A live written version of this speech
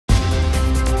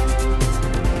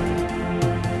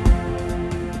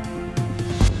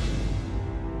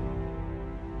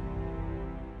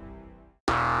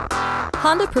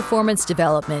Honda Performance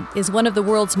Development is one of the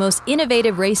world's most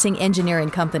innovative racing engineering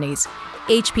companies.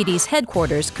 HPD's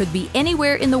headquarters could be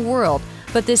anywhere in the world,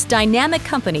 but this dynamic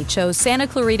company chose Santa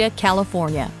Clarita,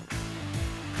 California.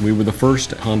 We were the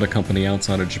first Honda company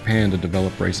outside of Japan to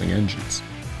develop racing engines.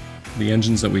 The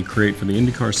engines that we create for the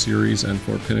IndyCar series and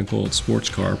for Pinnacle sports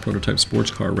car, prototype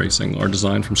sports car racing are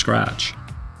designed from scratch.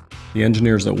 The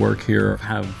engineers that work here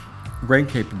have great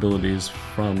capabilities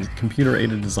from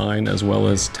computer-aided design as well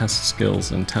as test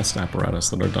skills and test apparatus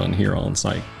that are done here on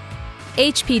site.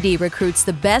 HPD recruits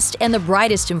the best and the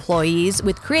brightest employees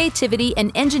with creativity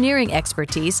and engineering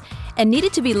expertise and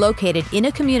needed to be located in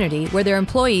a community where their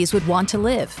employees would want to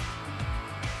live.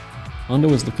 Honda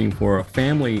was looking for a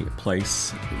family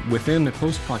place within a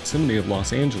close proximity of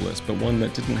Los Angeles, but one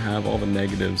that didn't have all the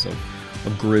negatives of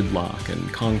gridlock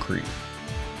and concrete.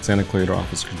 Santa Clarita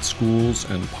offers good schools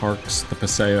and parks, the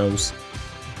paseos.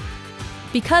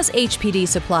 Because HPD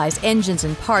supplies engines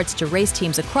and parts to race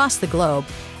teams across the globe,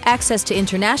 access to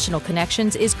international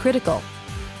connections is critical.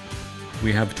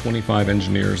 We have 25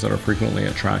 engineers that are frequently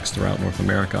at tracks throughout North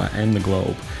America and the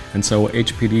globe. And so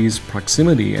HPD's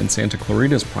proximity and Santa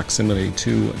Clarita's proximity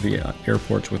to the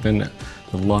airports within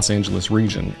the Los Angeles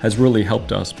region has really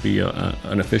helped us be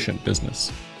an efficient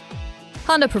business.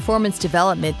 Honda Performance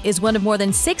Development is one of more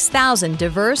than 6,000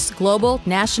 diverse, global,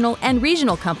 national, and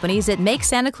regional companies that make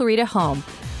Santa Clarita home.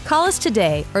 Call us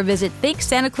today or visit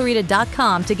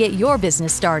ThinkSantaClarita.com to get your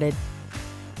business started.